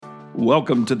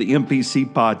Welcome to the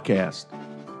MPC Podcast.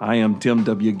 I am Tim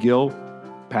W. Gill,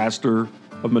 pastor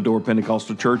of Medora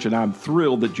Pentecostal Church, and I'm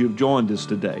thrilled that you've joined us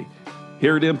today.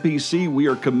 Here at MPC, we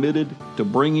are committed to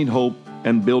bringing hope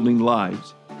and building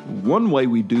lives. One way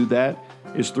we do that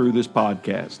is through this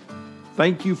podcast.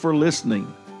 Thank you for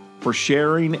listening, for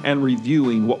sharing and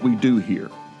reviewing what we do here.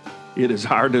 It is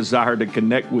our desire to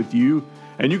connect with you,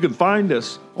 and you can find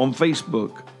us on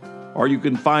Facebook, or you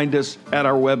can find us at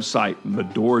our website,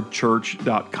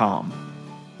 medorachurch.com.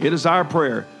 It is our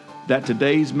prayer that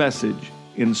today's message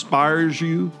inspires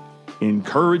you,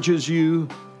 encourages you,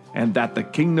 and that the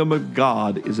kingdom of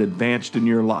God is advanced in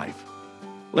your life.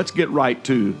 Let's get right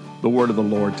to the word of the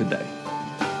Lord today.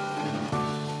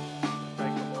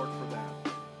 Thank the Lord for that.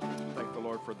 Thank the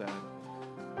Lord for that.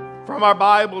 From our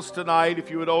Bibles tonight,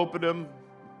 if you would open them,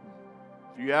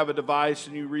 if you have a device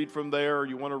and you read from there, or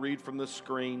you want to read from the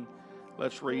screen,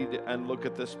 let's read and look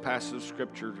at this passage of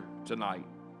Scripture tonight.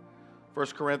 1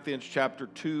 Corinthians chapter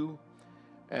 2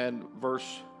 and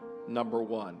verse number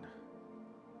 1.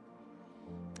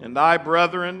 And I,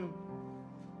 brethren,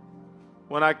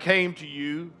 when I came to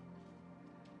you,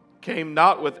 came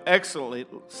not with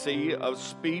excellency of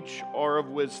speech or of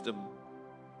wisdom,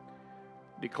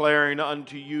 declaring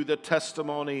unto you the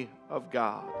testimony of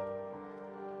God.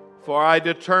 For I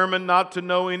determined not to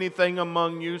know anything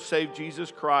among you save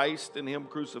Jesus Christ and Him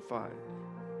crucified.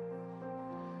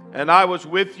 And I was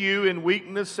with you in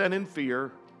weakness and in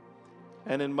fear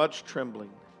and in much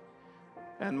trembling.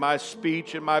 And my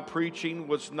speech and my preaching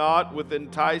was not with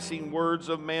enticing words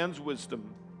of man's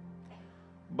wisdom,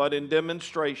 but in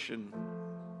demonstration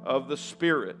of the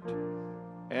Spirit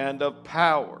and of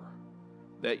power,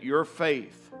 that your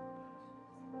faith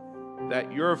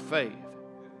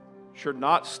should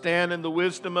not stand in the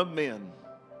wisdom of men,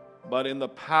 but in the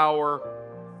power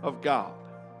of God.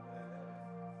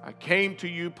 I came to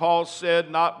you, Paul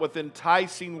said, not with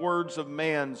enticing words of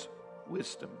man's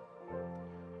wisdom,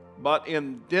 but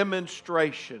in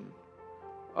demonstration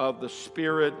of the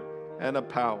Spirit and of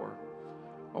power.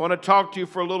 I want to talk to you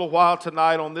for a little while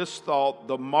tonight on this thought,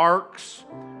 the marks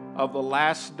of the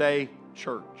last day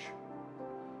church.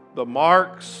 The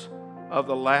marks of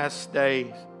the last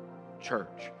day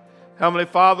church. Heavenly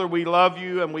Father, we love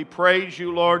you and we praise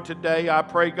you, Lord, today. I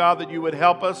pray, God, that you would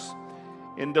help us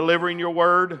in delivering your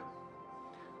word.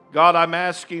 God, I'm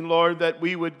asking, Lord, that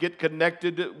we would get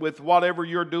connected with whatever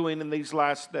you're doing in these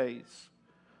last days.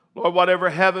 Lord,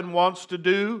 whatever heaven wants to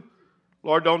do,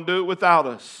 Lord, don't do it without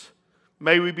us.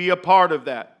 May we be a part of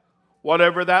that.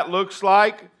 Whatever that looks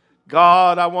like,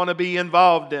 God, I want to be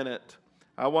involved in it.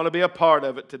 I want to be a part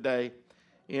of it today.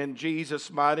 In Jesus'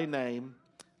 mighty name.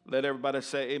 Let everybody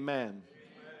say amen.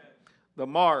 The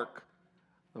marks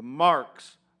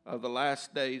of the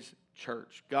last days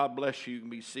church. God bless you. You can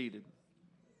be seated.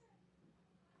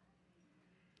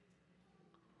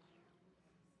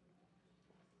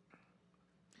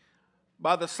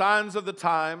 By the signs of the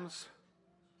times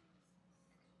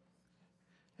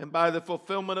and by the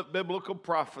fulfillment of biblical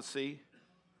prophecy,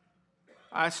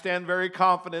 I stand very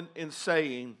confident in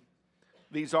saying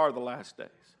these are the last days.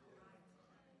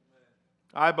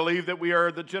 I believe that we are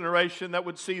the generation that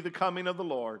would see the coming of the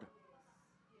Lord.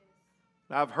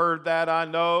 I've heard that, I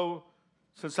know,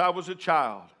 since I was a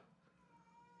child.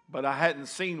 But I hadn't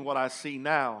seen what I see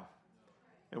now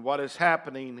and what is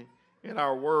happening in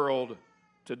our world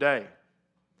today.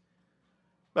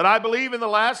 But I believe in the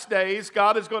last days,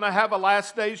 God is going to have a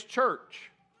last days church.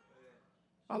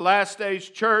 A last days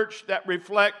church that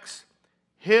reflects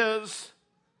His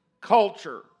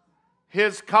culture,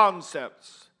 His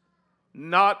concepts.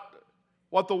 Not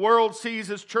what the world sees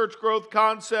as church growth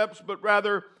concepts, but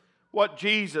rather what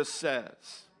Jesus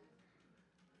says.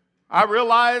 I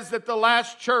realize that the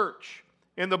last church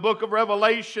in the book of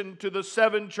Revelation to the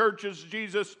 7 churches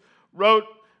Jesus wrote,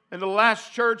 and the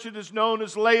last church it is known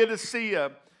as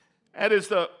Laodicea, and is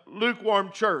the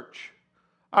lukewarm church.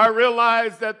 I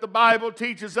realize that the Bible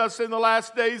teaches us in the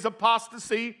last days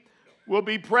apostasy will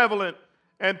be prevalent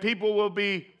and people will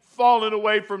be falling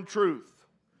away from truth.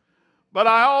 But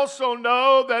I also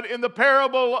know that in the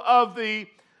parable of the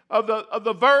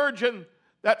virgin,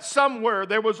 that somewhere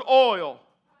there was oil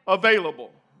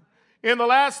available. In the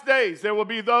last days, there will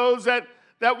be those that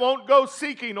won't go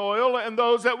seeking oil and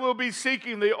those that will be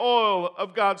seeking the oil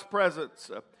of God's presence.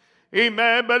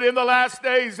 Amen. But in the last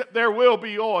days, there will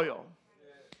be oil.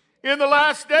 In the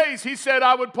last days, He said,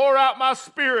 I would pour out my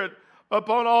Spirit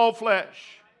upon all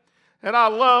flesh. And I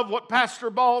love what Pastor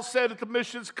Ball said at the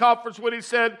missions conference when he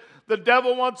said, the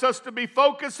devil wants us to be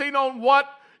focusing on what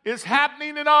is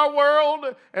happening in our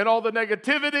world and all the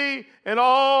negativity and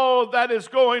all that is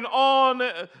going on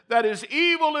that is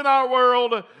evil in our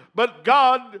world. But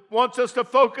God wants us to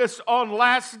focus on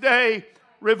last day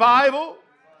revival,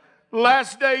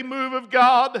 last day move of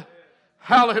God.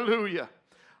 Hallelujah.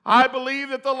 I believe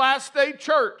that the last day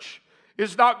church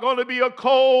is not going to be a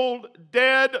cold,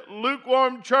 dead,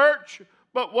 lukewarm church,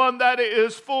 but one that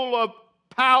is full of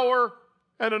power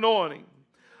and anointing.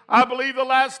 I believe the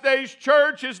last days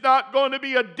church is not going to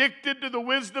be addicted to the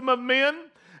wisdom of men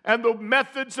and the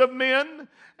methods of men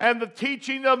and the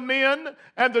teaching of men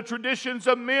and the traditions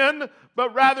of men,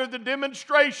 but rather the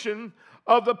demonstration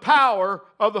of the power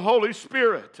of the Holy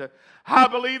Spirit. I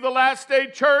believe the last day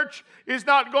church is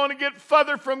not going to get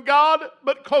further from God,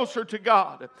 but closer to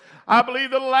God. I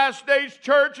believe the last days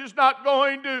church is not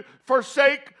going to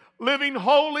forsake living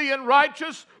holy and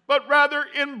righteous, but rather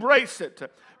embrace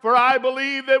it. For I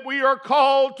believe that we are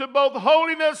called to both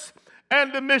holiness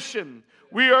and to mission.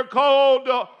 We are called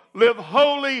to live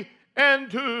holy and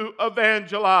to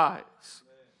evangelize.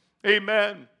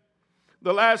 Amen.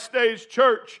 The last days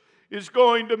church is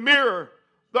going to mirror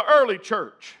the early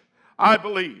church, I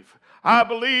believe. I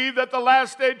believe that the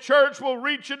last day church will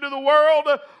reach into the world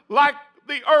like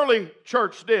the early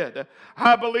church did.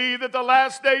 I believe that the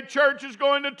last day church is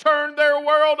going to turn their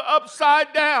world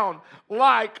upside down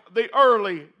like the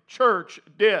early church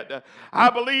did. I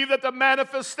believe that the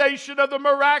manifestation of the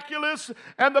miraculous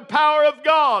and the power of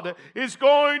God is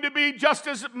going to be just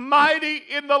as mighty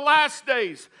in the last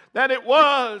days than it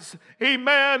was,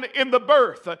 amen, in the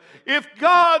birth. If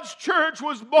God's church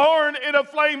was born in a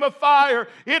flame of fire,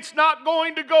 it's not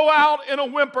going to go out in a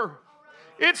whimper.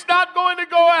 It's not going to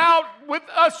go out with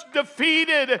us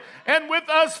defeated and with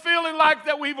us feeling like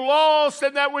that we've lost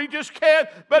and that we just can't,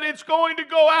 but it's going to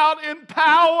go out in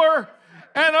power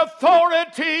and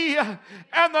authority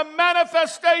and the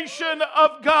manifestation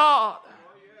of God.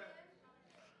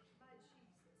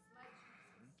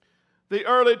 The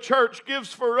early church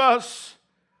gives for us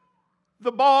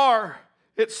the bar.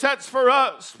 It sets for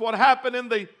us what happened in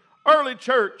the early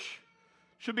church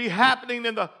should be happening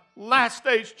in the last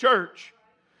days church.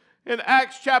 In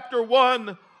Acts chapter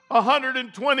 1,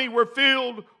 120 were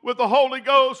filled with the Holy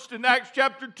Ghost. In Acts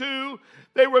chapter 2,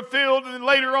 they were filled, and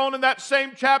later on in that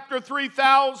same chapter,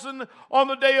 3,000 on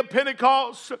the day of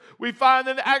Pentecost. We find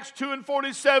in Acts 2 and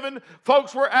 47,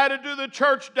 folks were added to the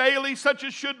church daily, such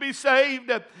as should be saved.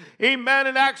 Amen.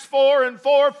 In Acts 4 and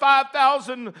 4,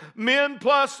 5,000 men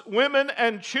plus women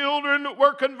and children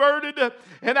were converted.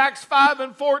 In Acts 5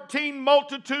 and 14,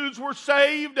 multitudes were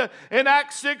saved. In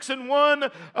Acts 6 and 1,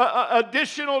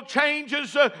 additional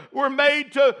changes were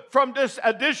made from this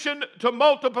addition to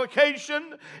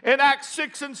multiplication. In Acts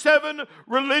 6 and 7,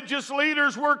 religious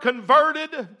leaders were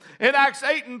converted. In Acts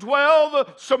 8 and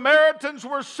 12, Samaritans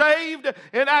were saved.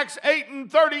 In Acts 8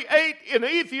 and 38, an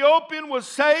Ethiopian was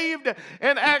saved.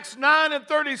 In Acts 9 and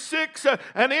 36,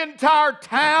 an entire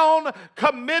town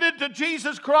committed to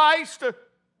Jesus Christ.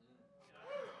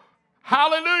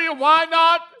 Hallelujah. Why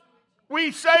not?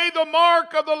 We say the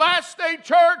mark of the last day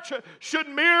church should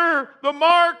mirror the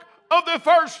mark of the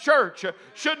first church,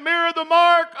 should mirror the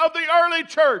mark of the early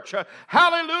church.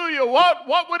 Hallelujah.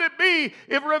 What would it be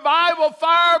if revival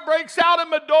fire breaks out in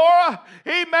Medora?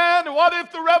 Amen. What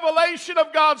if the revelation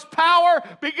of God's power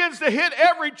begins to hit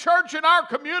every church in our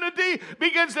community,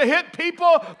 begins to hit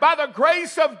people by the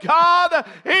grace of God?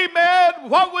 Amen.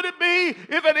 What would it be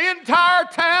if an entire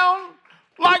town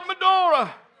like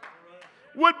Medora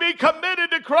would be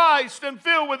committed to Christ and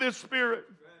filled with His Spirit?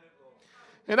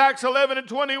 In Acts 11 and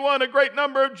 21, a great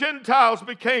number of Gentiles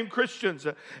became Christians.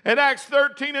 In Acts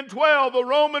 13 and 12, the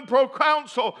Roman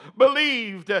proconsul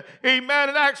believed. Amen.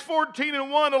 In Acts 14 and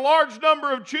 1, a large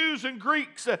number of Jews and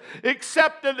Greeks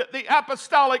accepted the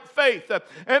apostolic faith.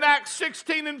 In Acts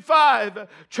 16 and 5,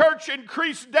 church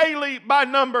increased daily by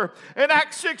number. In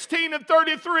Acts 16 and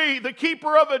 33, the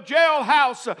keeper of a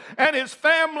jailhouse and his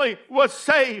family was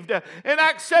saved. In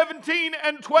Acts 17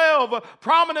 and 12,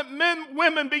 prominent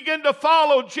women began to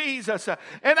follow Jesus. In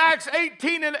Acts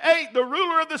 18 and 8, the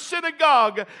ruler of the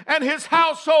synagogue and his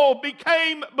household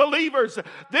became believers.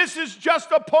 This is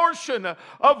just a portion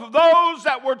of those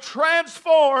that were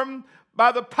transformed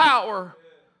by the power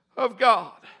of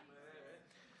God.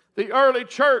 The early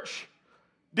church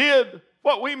did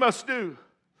what we must do.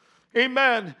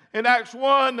 Amen. In Acts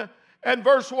 1 and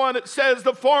verse 1, it says,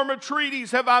 "The former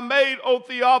treatise have I made, O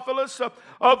Theophilus,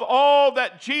 of all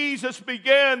that Jesus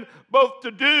began both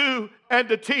to do and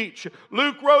to teach.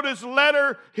 Luke wrote his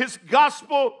letter, his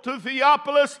gospel to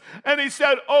Theophilus, and he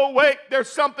said, oh wait, there's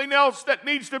something else that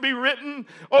needs to be written.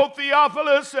 Oh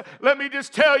Theophilus, let me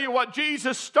just tell you what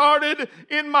Jesus started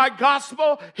in my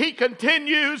gospel. He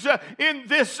continues in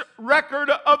this record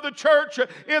of the church,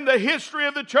 in the history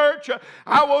of the church.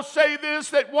 I will say this,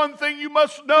 that one thing you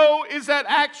must know is that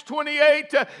Acts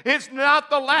 28 is not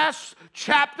the last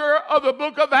chapter of the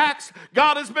book of Acts.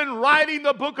 God has been writing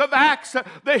the book of Acts,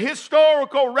 the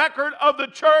historical record of the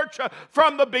church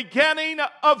from the beginning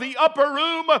of the upper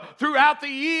room throughout the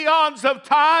eons of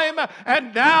time.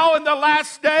 And now in the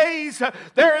last days,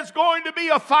 there is going to be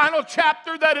a final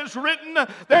chapter that is written.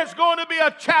 There's going to be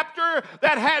a chapter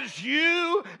that has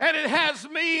you and it has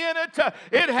me in it.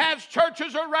 It has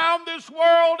churches around this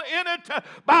world in it.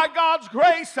 By God's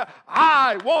grace,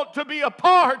 I want to be a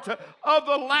part of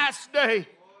the last day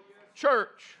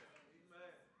church.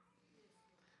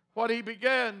 What he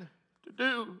began to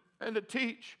do and to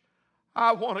teach,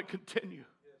 I want to continue.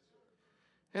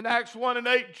 In Acts 1 and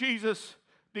 8, Jesus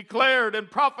declared and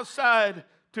prophesied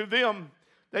to them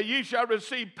that ye shall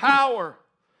receive power.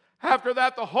 After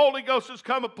that, the Holy Ghost has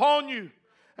come upon you,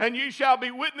 and ye shall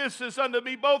be witnesses unto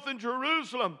me both in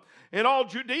Jerusalem, in all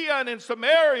Judea and in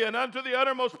Samaria, and unto the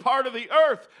uttermost part of the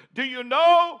earth. Do you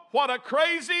know what a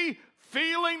crazy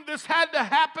feeling this had to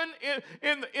happen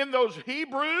in those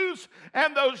Hebrews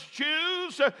and those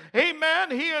Jews?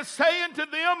 Amen. He is saying to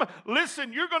them,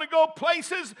 listen, you're going to go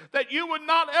places that you would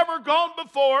not ever gone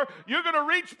before. You're going to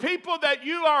reach people that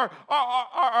you have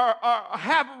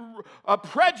a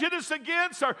prejudice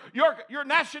against, or your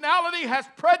nationality has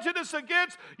prejudice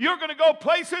against. You're going to go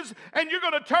places and you're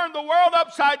going to turn the world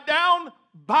upside down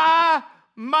by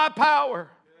my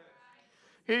power.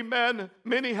 Amen.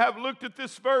 Many have looked at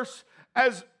this verse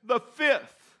as the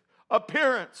fifth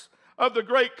appearance of the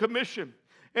Great Commission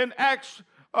in Acts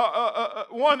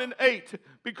 1 and 8,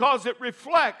 because it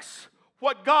reflects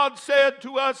what God said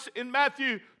to us in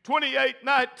Matthew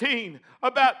 28:19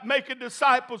 about making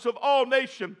disciples of all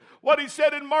nations. What he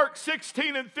said in Mark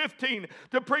 16 and 15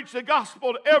 to preach the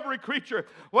gospel to every creature.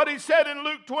 What he said in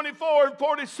Luke 24 and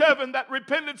 47 that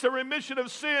repentance and remission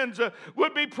of sins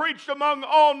would be preached among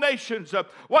all nations.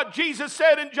 What Jesus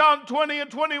said in John 20 and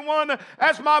 21,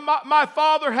 as my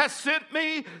Father has sent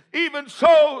me, even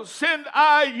so send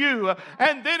I you.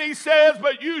 And then he says,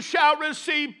 but you shall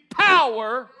receive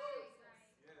power.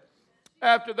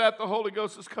 After that, the Holy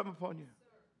Ghost has come upon you.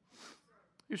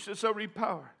 You should so read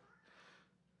power.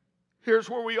 Here's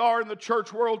where we are in the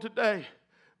church world today.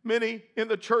 Many in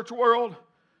the church world,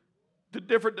 the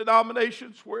different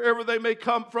denominations, wherever they may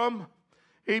come from,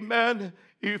 amen.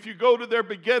 If you go to their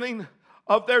beginning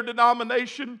of their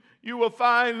denomination, you will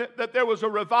find that there was a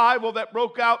revival that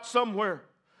broke out somewhere.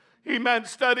 Amen.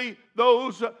 Study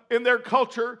those in their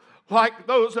culture, like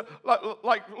those,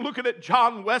 like looking at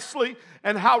John Wesley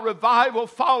and how revival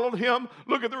followed him.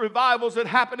 Look at the revivals that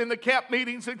happened in the camp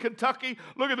meetings in Kentucky.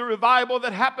 Look at the revival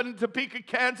that happened in Topeka,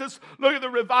 Kansas. Look at the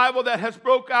revival that has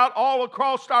broke out all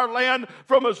across our land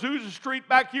from Azusa Street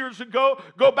back years ago.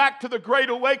 Go back to the Great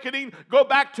Awakening. Go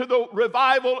back to the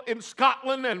revival in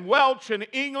Scotland and Welsh and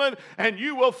England, and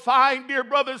you will find, dear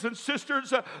brothers and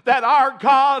sisters, that our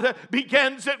God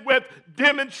begins it with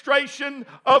demonstration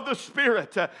of the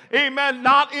Spirit. Amen.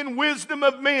 Not in wisdom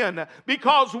of men,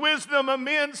 because wisdom of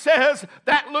men says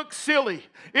that looks silly.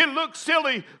 It looks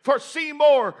silly for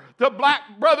Seymour, the black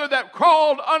brother that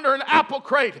crawled under an apple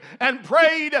crate and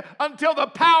prayed until the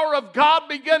power of God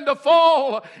began to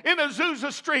fall in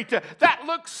Azusa Street. That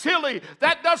looks silly.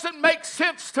 That doesn't make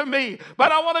sense to me.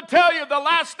 But I want to tell you, the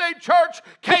last day church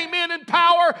came in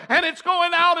power, and it's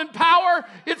going out in power.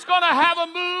 It's going to have a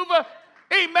move,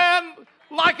 amen,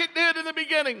 like it did in the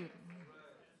beginning.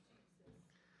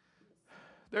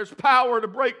 There's power to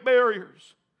break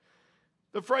barriers.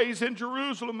 The phrase in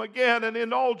Jerusalem again and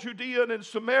in all Judea and in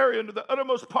Samaria and to the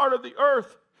uttermost part of the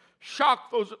earth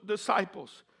shocked those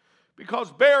disciples,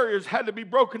 because barriers had to be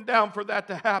broken down for that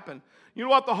to happen. You know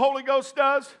what the Holy Ghost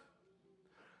does?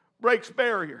 Breaks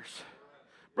barriers.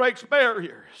 Breaks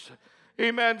barriers.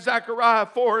 Amen. Zechariah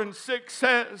 4 and 6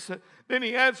 says, then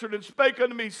he answered and spake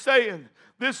unto me, saying,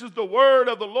 this is the word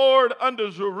of the Lord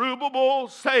unto Zerubbabel,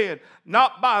 saying,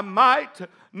 not by might,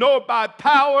 nor by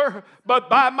power, but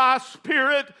by my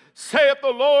Spirit, saith the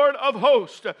Lord of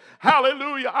hosts.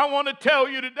 Hallelujah. I want to tell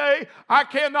you today, I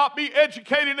cannot be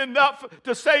educated enough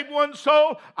to save one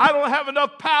soul. I don't have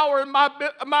enough power in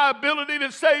my ability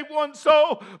to save one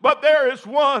soul, but there is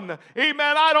one.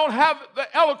 Amen. I don't have the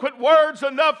eloquent words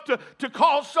enough to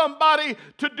cause somebody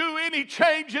to do any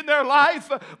change in their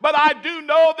life, but I do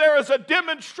know there is a demonstration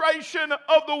demonstration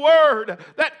of the Word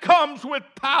that comes with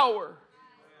power.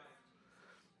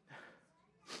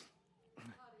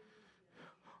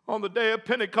 On the day of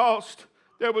Pentecost,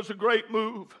 there was a great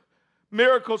move.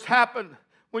 Miracles happened.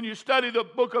 When you study the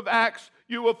book of Acts,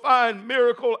 you will find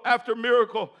miracle after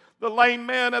miracle. The lame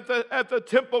man at the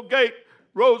temple gate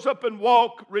rose up and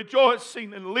walked,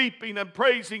 rejoicing and leaping and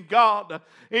praising God.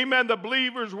 Amen. The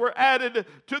believers were added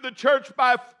to the church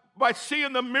by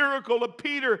seeing the miracle of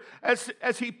Peter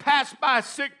as he passed by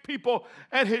sick people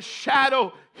and his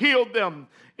shadow healed them.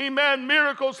 Amen.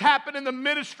 Miracles happened in the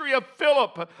ministry of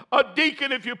Philip, a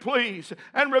deacon, if you please.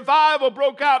 And revival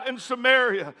broke out in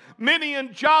Samaria. Many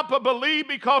in Joppa believed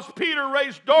because Peter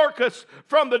raised Dorcas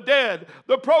from the dead.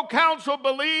 The proconsul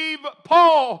believed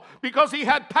Paul because he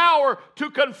had power to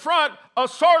confront a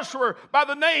sorcerer by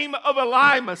the name of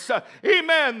Elymas.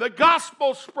 Amen. The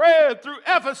gospel spread through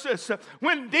Ephesus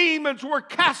when demons were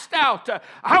cast out.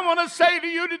 I want to say to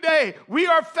you today, we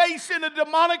are facing a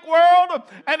demonic world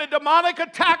and a demonic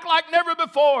attack like never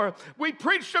before. We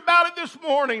preached about it this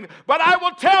morning, but I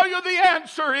will tell you the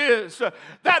answer is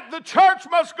that the church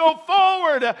must go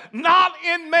forward not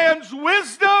in man's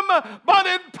wisdom, but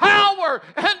in power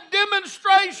and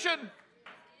demonstration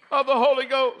of the Holy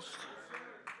Ghost.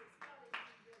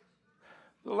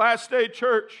 The last day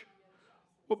church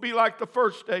will be like the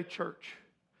first day church,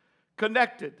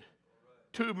 connected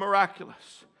to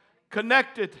miraculous,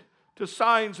 connected to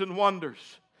signs and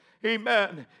wonders.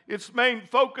 Amen. Its main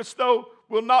focus, though,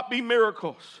 will not be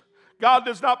miracles. God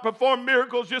does not perform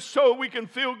miracles just so we can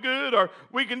feel good or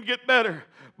we can get better.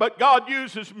 But God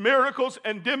uses miracles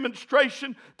and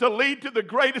demonstration to lead to the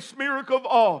greatest miracle of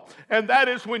all. And that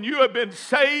is when you have been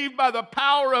saved by the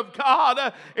power of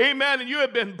God. Amen. And you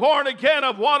have been born again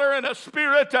of water and a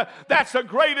spirit. That's the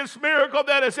greatest miracle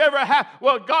that has ever happened.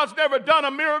 Well, God's never done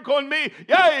a miracle in me.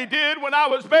 Yeah, He did. When I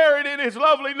was buried in His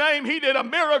lovely name, He did a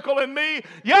miracle in me.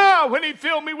 Yeah, when He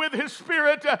filled me with His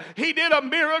Spirit, He did a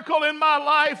miracle in my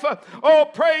life. Oh,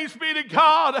 praise be to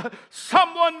God.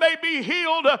 Someone may be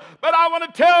healed, but I want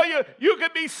to tell you, you can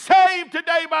be saved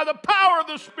today by the power of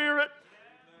the Spirit.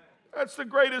 That's the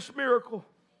greatest miracle.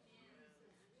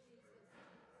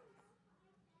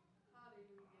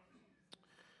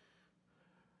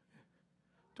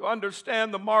 To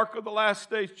understand the mark of the last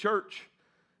days church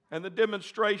and the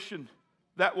demonstration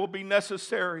that will be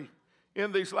necessary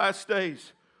in these last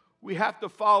days, we have to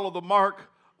follow the mark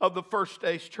of the first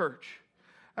days church.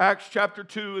 Acts chapter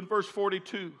 2 and verse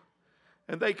 42.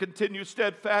 And they continued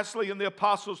steadfastly in the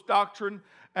apostles' doctrine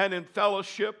and in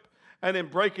fellowship and in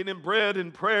breaking in bread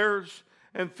and prayers.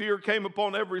 And fear came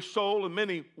upon every soul, and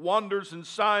many wonders and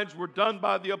signs were done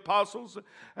by the apostles.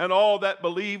 And all that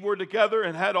believed were together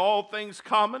and had all things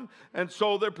common, and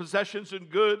sold their possessions and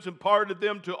goods, and parted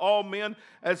them to all men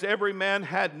as every man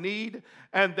had need.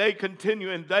 And they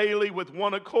continuing daily with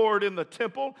one accord in the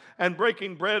temple, and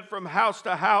breaking bread from house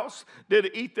to house,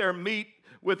 did eat their meat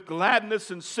with gladness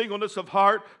and singleness of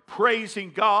heart,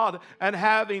 praising God and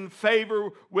having favor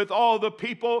with all the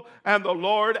people. And the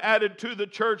Lord added to the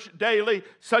church daily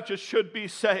such as should be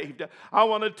saved. I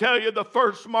want to tell you, the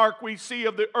first mark we see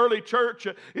of the early church,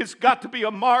 it's got to be a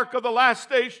mark of the last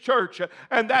days church,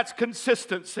 and that's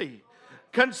consistency.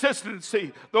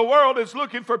 Consistency. The world is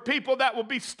looking for people that will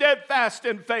be steadfast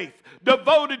in faith,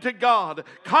 devoted to God,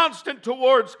 constant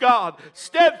towards God,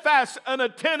 steadfast and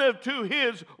attentive to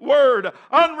His Word,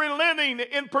 unrelenting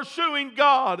in pursuing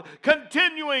God,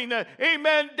 continuing,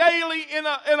 amen, daily in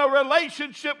a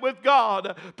relationship with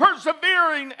God,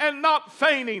 persevering and not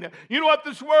fainting. You know what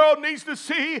this world needs to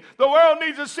see? The world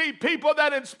needs to see people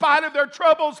that in spite of their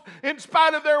troubles, in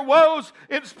spite of their woes,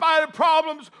 in spite of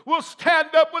problems, will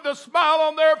stand up with a smile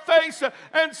on their face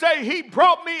and say, He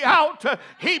brought me out,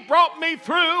 He brought me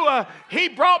through, He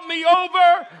brought me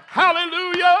over.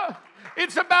 Hallelujah.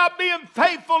 It's about being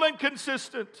faithful and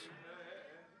consistent.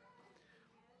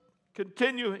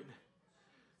 Continuing.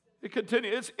 It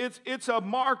continues. It's a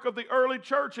mark of the early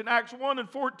church. In Acts 1 and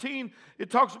 14, it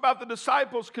talks about the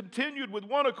disciples continued with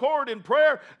one accord in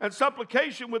prayer and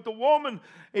supplication with the women,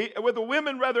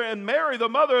 and Mary, the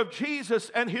mother of Jesus,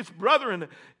 and his brethren.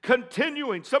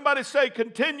 Continuing. Somebody say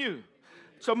continue.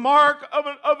 It's a mark of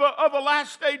a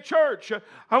last day church.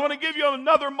 I want to give you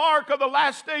another mark of the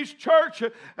last days church,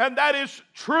 and that is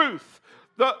truth.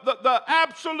 The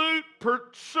absolute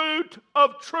pursuit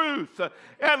of truth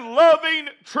and loving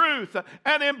truth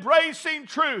and embracing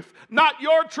truth. Not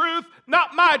your truth,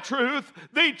 not my truth,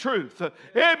 the truth.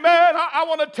 Amen. I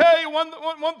want to tell you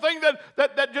one thing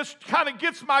that just kind of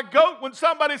gets my goat when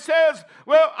somebody says,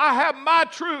 well, I have my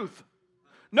truth.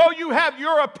 No, you have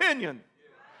your opinion.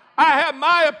 I have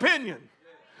my opinion.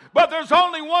 But there's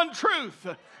only one truth.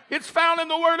 It's found in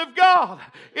the Word of God.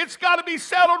 It's got to be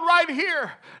settled right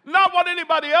here. Not what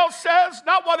anybody else says,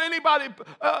 not what anybody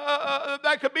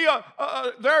that could be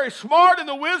very smart in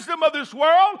the wisdom of this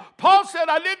world. Paul said,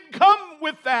 I didn't come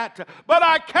with that, but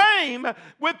I came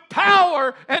with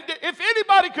power. And if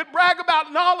anybody could brag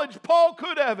about knowledge, Paul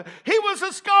could have. He was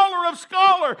a scholar of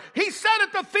scholars. He sat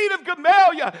at the feet of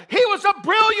Gamaliel. He was a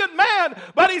brilliant man,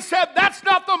 but he said, that's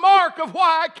not the mark of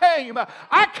why I came.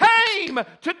 I came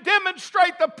to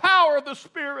demonstrate the power of the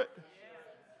Spirit.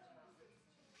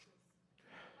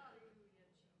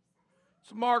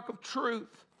 It's a mark of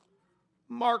truth.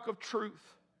 Mark of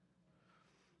truth.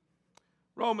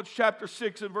 Romans chapter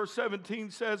 6 and verse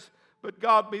 17 says, but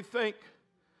God be thanked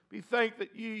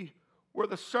that ye were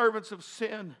the servants of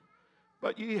sin,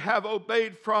 but ye have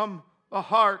obeyed from the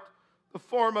heart the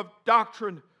form of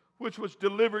doctrine which was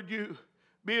delivered you.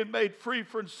 Being made free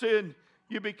from sin,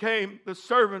 you became the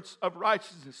servants of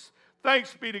righteousness.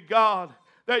 Thanks be to God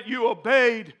that you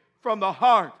obeyed from the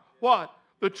heart. What?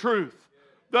 The truth.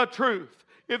 The truth.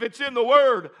 If it's in the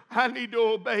Word, I need to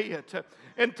obey it.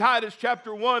 In Titus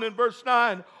chapter 1 and verse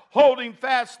 9, holding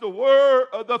fast the word,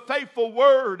 the faithful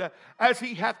word as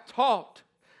he hath taught,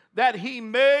 that he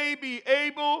may be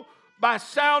able by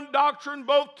sound doctrine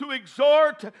both to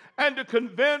exhort and to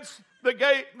convince the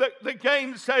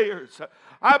gainsayers.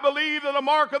 I believe that the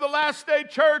mark of the last day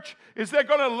church is they're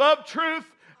going to love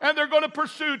truth and they're going to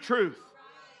pursue truth.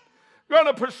 Going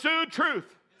to pursue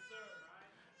truth.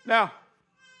 Now,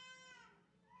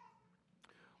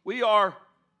 we are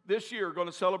this year going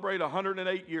to celebrate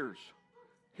 108 years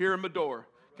here in Medora.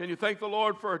 Can you thank the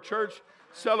Lord for a church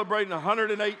celebrating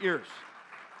 108 years?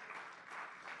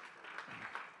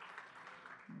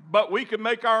 But we can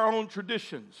make our own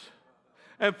traditions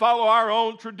and follow our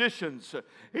own traditions.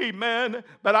 Amen.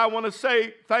 But I want to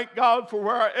say thank God for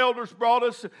where our elders brought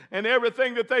us and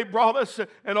everything that they brought us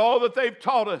and all that they've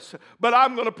taught us. But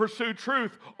I'm going to pursue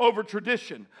truth over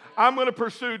tradition. I'm going to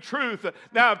pursue truth.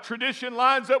 Now, if tradition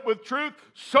lines up with truth,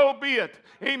 so be it.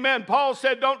 Amen. Paul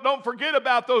said, don't forget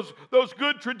about those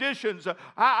good traditions.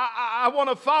 I want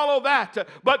to follow that.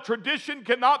 But tradition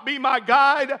cannot be my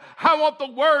guide. I want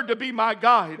the Word to be my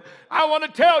guide. I want to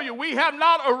tell you, we have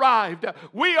not arrived.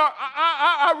 We are.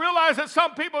 I realize that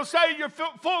some people say you're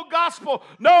full gospel.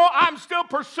 No, I'm still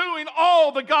pursuing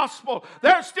all the gospel.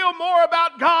 There's still more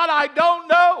about God I don't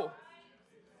know.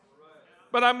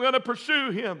 But I'm going to pursue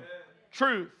Him.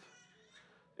 Truth.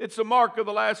 It's a mark of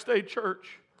the last day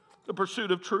church. The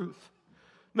pursuit of truth.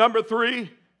 Number 3,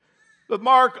 the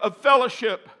mark of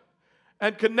fellowship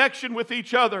and connection with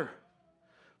each other.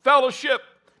 Fellowship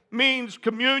means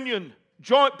communion,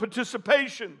 joint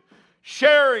participation,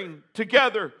 sharing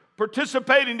together,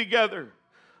 participating together.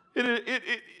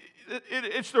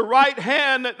 It's the right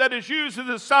hand that is used as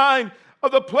a sign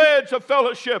of the pledge of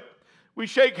fellowship. We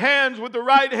shake hands with the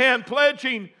right hand,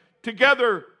 pledging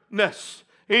togetherness.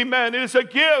 Amen. It is a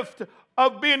gift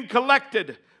of being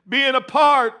collected, being a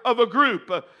part of a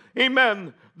group.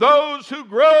 Amen. Those who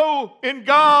grow in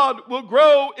God will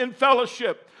grow in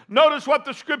fellowship. Notice what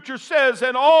the Scripture says,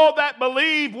 and all that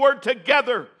believe were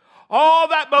together. All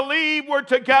that believe were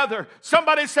together.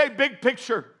 Somebody say big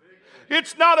picture.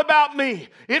 It's not about me.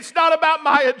 It's not about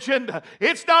my agenda.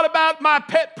 It's not about my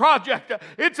pet project.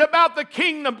 It's about the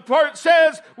kingdom. For it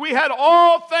says we had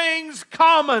all things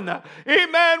common.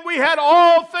 Amen. We had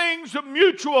all things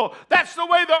mutual. That's the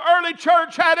way the early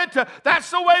church had it.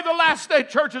 That's the way the last day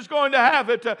church is going to have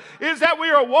it. Is that we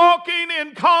are walking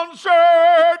in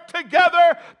concert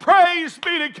together. Praise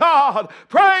be to God.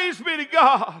 Praise be to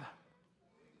God.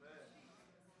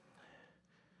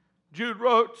 Jude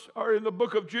wrote, or in the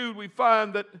book of Jude, we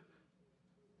find that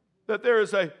there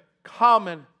is a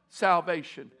common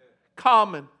salvation.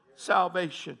 Common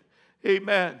salvation.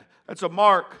 Amen. That's a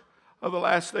mark of the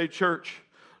last day church.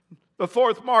 The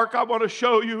 4th mark I want to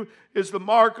show you is the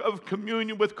mark of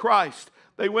communion with Christ.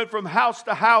 They went from house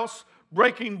to house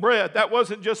breaking bread. That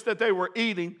wasn't just that they were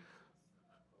eating,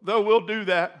 though we'll do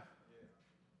that.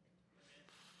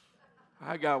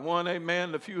 I got one amen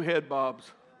and a few head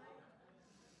bobs.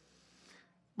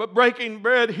 But breaking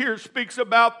bread here speaks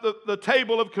about the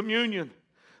table of communion.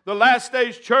 The last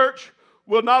days church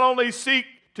will not only seek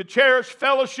to cherish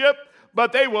fellowship,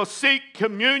 but they will seek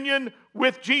communion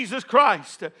with Jesus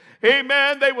Christ.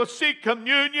 Amen. They will seek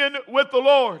communion with the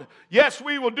Lord. Yes,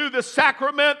 we will do the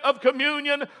sacrament of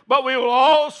communion, but we will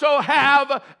also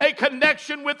have a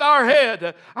connection with our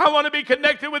head. I want to be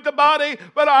connected with the body,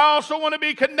 but I also want to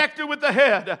be connected with the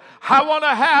head. I want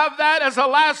to have that as a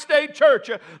last day church.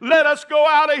 Let us go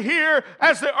out of here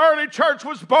as the early church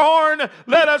was born.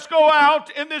 Let us go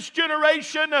out in this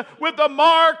generation with the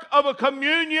mark of a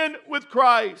communion with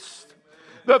Christ.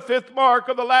 The fifth mark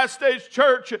of the last days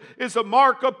church is a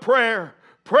mark of prayer.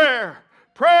 Prayer,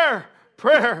 prayer,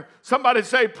 prayer. Somebody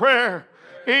say prayer.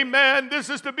 Amen. This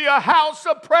is to be a house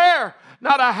of prayer,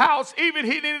 not a house. Even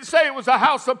he didn't say it was a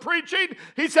house of preaching.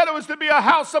 He said it was to be a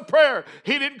house of prayer.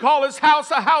 He didn't call his house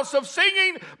a house of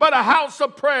singing, but a house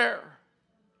of prayer.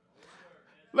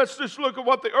 Let's just look at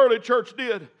what the early church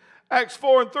did. Acts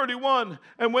 4:31.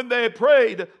 And when they had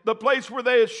prayed, the place where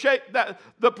they had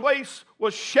the place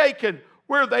was shaken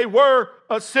where they were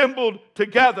assembled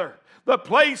together. The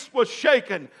place was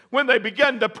shaken when they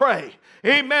began to pray.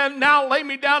 Amen. Now lay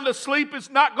me down to sleep is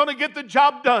not going to get the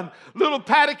job done. Little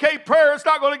patty cake prayer is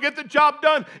not going to get the job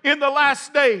done in the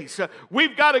last days.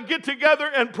 We've got to get together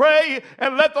and pray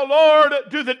and let the Lord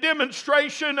do the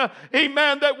demonstration,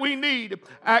 amen, that we need.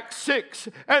 Acts 6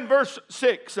 and verse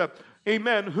 6.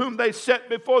 Amen. Whom they set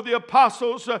before the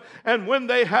apostles, and when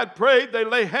they had prayed, they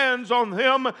lay hands on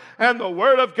them, and the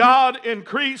word of God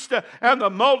increased, and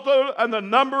the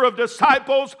number of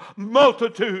disciples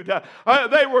multitude.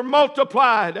 They were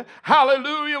multiplied.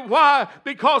 Hallelujah. Why?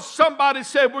 Because somebody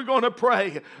said we're going to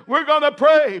pray. We're going to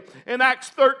pray. In Acts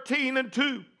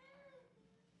 13:2.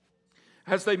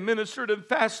 As they ministered and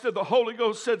fasted, the Holy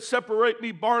Ghost said, separate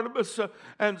me, Barnabas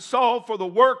and Saul, for the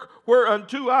work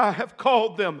whereunto I have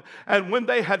called them. And when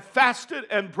they had fasted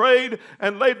and prayed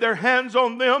and laid their hands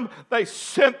on them, they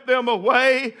sent them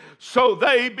away. So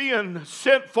they, being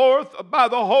sent forth by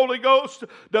the Holy Ghost,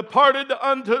 departed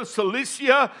unto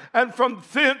Cilicia, and from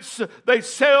thence they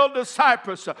sailed to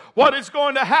Cyprus. What is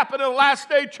going to happen in the last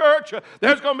day church?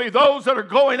 There's going to be those that are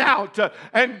going out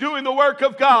and doing the work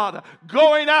of God.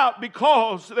 Going out because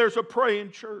there's a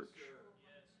praying church.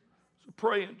 It's a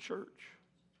praying church.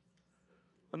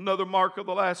 Another mark of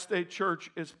the last day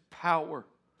church is power.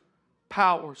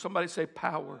 Power. Somebody say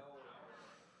power.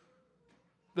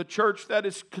 The church that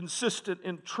is consistent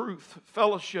in truth,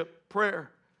 fellowship, prayer,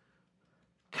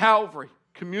 Calvary,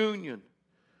 communion,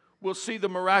 will see the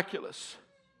miraculous.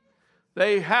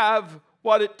 They have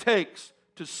what it takes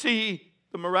to see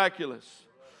the miraculous.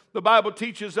 The Bible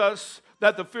teaches us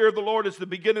that the fear of the Lord is the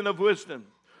beginning of wisdom.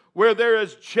 Where there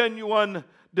is genuine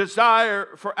desire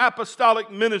for apostolic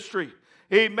ministry,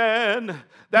 amen,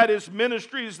 that is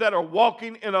ministries that are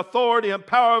walking in authority and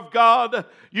power of God,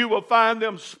 you will find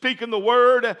them speaking the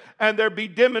word, and there be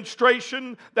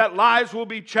demonstration that lives will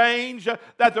be changed,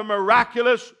 that the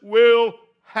miraculous will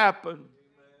happen.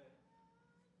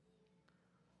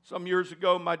 Some years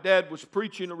ago, my dad was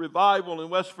preaching a revival in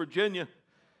West Virginia,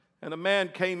 and a man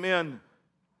came in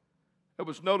that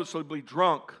was noticeably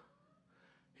drunk.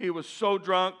 He was so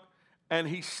drunk, and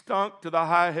he stunk to the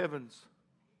high heavens.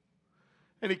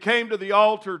 And he came to the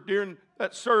altar during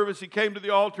that service. He came to the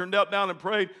altar and knelt down and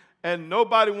prayed, and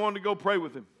nobody wanted to go pray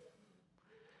with him.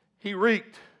 He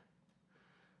reeked.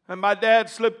 And my dad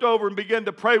slipped over and began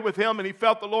to pray with him, and he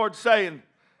felt the Lord saying,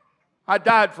 I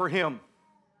died for him.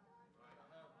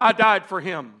 I died for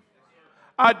him.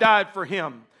 I died for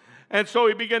him. And so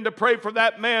he began to pray for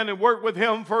that man and work with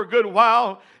him for a good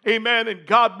while. Amen. And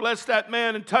God blessed that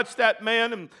man and touched that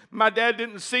man. And my dad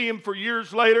didn't see him for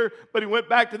years later, but he went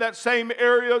back to that same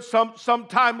area some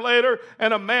time later,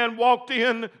 and a man walked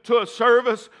in to a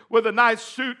service with a nice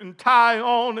suit and tie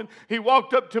on. And he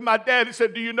walked up to my dad. He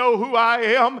said, do you know who I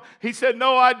am? He said,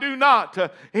 no, I do not.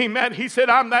 Amen. He said,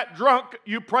 I'm that drunk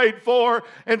you prayed for,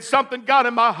 and something got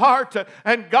in my heart,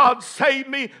 and God saved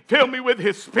me, filled me with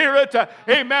His Spirit.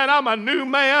 Amen. I'm a new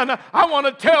man. I want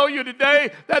to tell you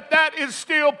today that is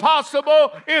still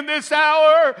possible in this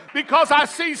hour, because I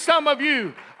see some of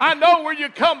you. I know where you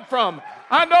come from.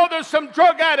 I know there's some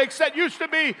drug addicts that used to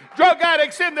be drug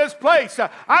addicts in this place.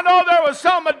 I know there was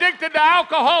some addicted to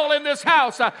alcohol in this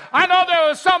house. I know there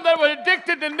was some that were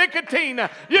addicted to nicotine.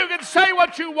 You can say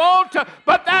what you want,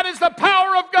 but that is the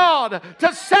power of God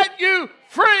to set you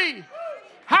free.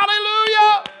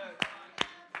 Hallelujah.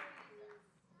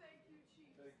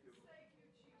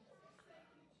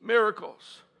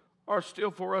 Miracles are still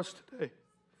for us today.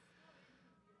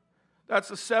 That's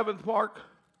the seventh mark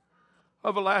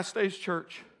of a last days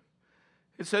church.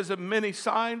 It says that many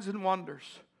signs and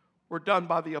wonders were done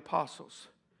by the apostles.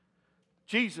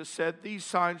 Jesus said, these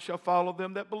signs shall follow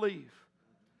them that believe.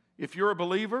 If you're a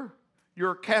believer,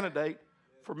 you're a candidate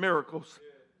for miracles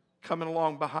coming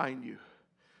along behind you.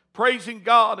 Praising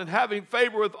God and having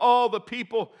favor with all the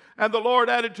people. And the Lord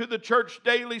added to the church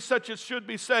daily such as should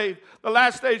be saved. The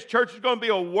last days church is going to be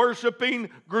a worshiping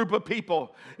group of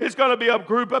people. It's going to be a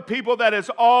group of people that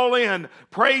is all in,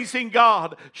 praising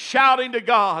God, shouting to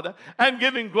God, and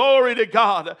giving glory to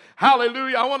God.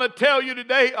 Hallelujah. I want to tell you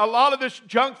today, a lot of this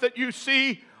junk that you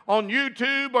see on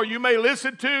YouTube or you may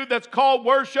listen to that's called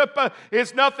worship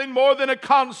is nothing more than a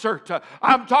concert.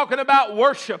 I'm talking about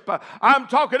worship. I'm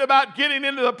talking about getting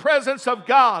into the presence of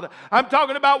God. I'm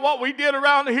talking about what we did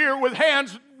around here with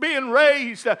hands being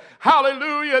raised.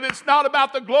 Hallelujah. And it's not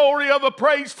about the glory of a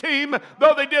praise team,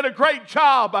 though they did a great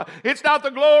job. It's not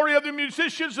the glory of the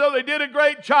musicians, though they did a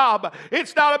great job.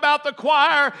 It's not about the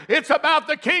choir. It's about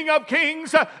the King of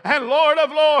Kings and Lord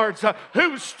of Lords,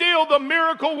 who's still the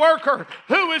miracle worker,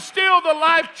 who is still the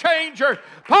life changer.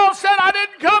 Paul said, I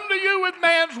didn't come to you with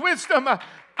man's wisdom.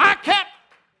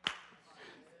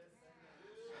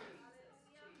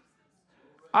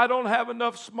 I don't have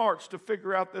enough smarts to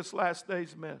figure out this last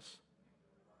day's mess.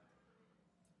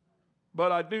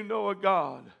 But I do know a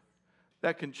God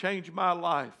that can change my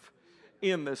life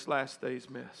in this last day's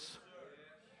mess.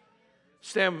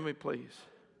 Stand with me, please.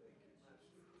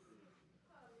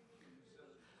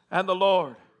 And the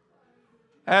Lord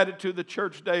added to the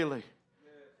church daily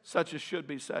such as should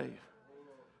be saved.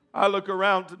 I look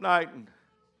around tonight and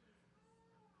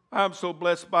I'm so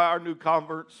blessed by our new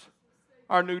converts,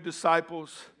 our new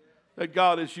disciples that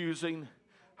God is using.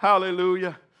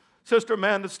 Hallelujah. Sister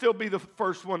Amanda, still be the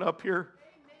first one up here.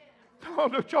 Oh,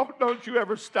 don't you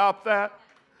ever stop that.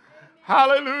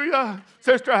 Hallelujah.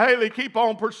 Sister Haley, keep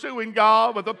on pursuing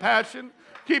God with a passion.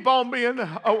 Keep on being...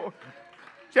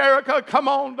 Jerica, come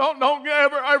on. Don't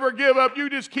ever give up. You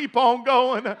just keep on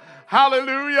going.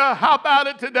 Hallelujah. How about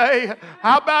it today?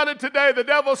 How about it today? The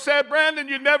devil said, Brandon,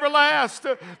 you never last.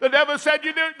 The devil said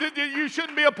you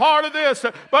shouldn't be a part of this.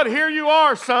 But here you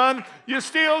are, son. You're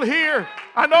still here.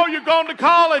 I know you've gone to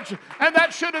college, and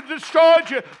that should have destroyed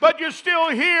you, but you're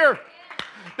still here.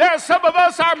 There are some of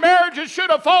us, our marriages should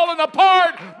have fallen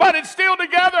apart, but it's still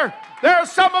together. There are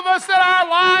some of us that our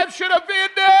lives should have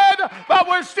ended, but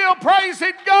we're still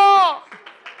praising God.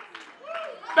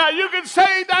 Now, you can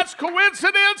say that's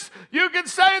coincidence. You can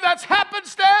say that's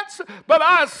happenstance. But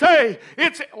I say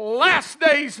it's last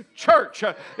days church.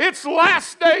 It's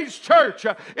last days church.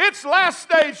 It's last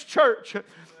days church.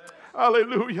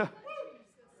 Hallelujah.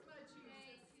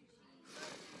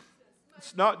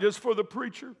 It's not just for the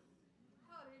preacher.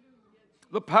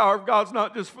 The power of God's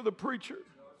not just for the preacher.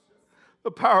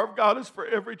 The power of God is for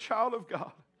every child of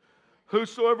God.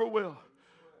 Whosoever will.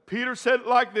 Peter said it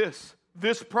like this.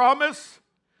 This promise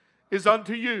is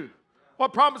unto you.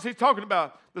 What promise he's talking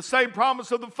about? The same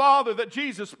promise of the Father that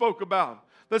Jesus spoke about.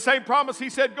 The same promise he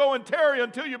said, go and tarry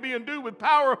until you be endued with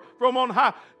power from on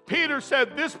high. Peter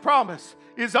said, this promise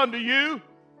is unto you.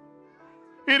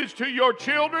 It is to your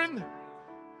children.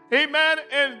 Amen.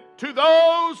 And to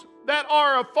those that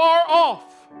are afar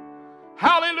off.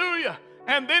 Hallelujah.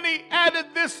 And then he added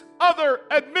this other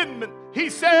amendment. He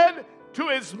said, to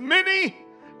as many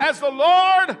as the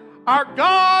Lord our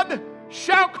God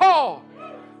shall call.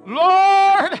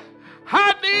 Lord,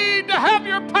 I need to have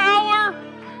your power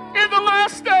in the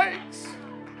last days.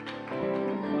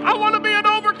 I want to be an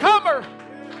overcomer.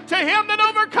 To him that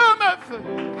overcometh.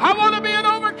 I want to be an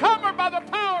overcomer by the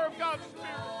power of God's Spirit.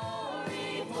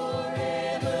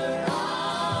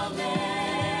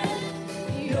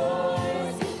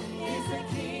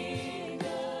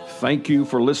 Thank you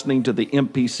for listening to the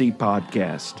MPC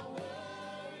podcast.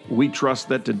 We trust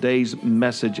that today's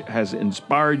message has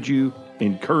inspired you,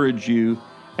 encouraged you,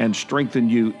 and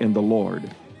strengthened you in the Lord.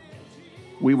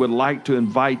 We would like to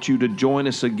invite you to join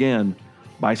us again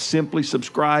by simply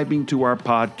subscribing to our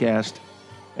podcast,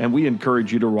 and we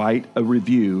encourage you to write a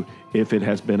review if it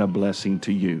has been a blessing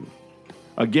to you.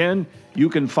 Again, you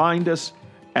can find us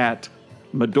at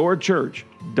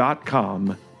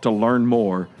medorachurch.com to learn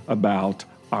more about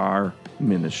our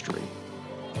ministry.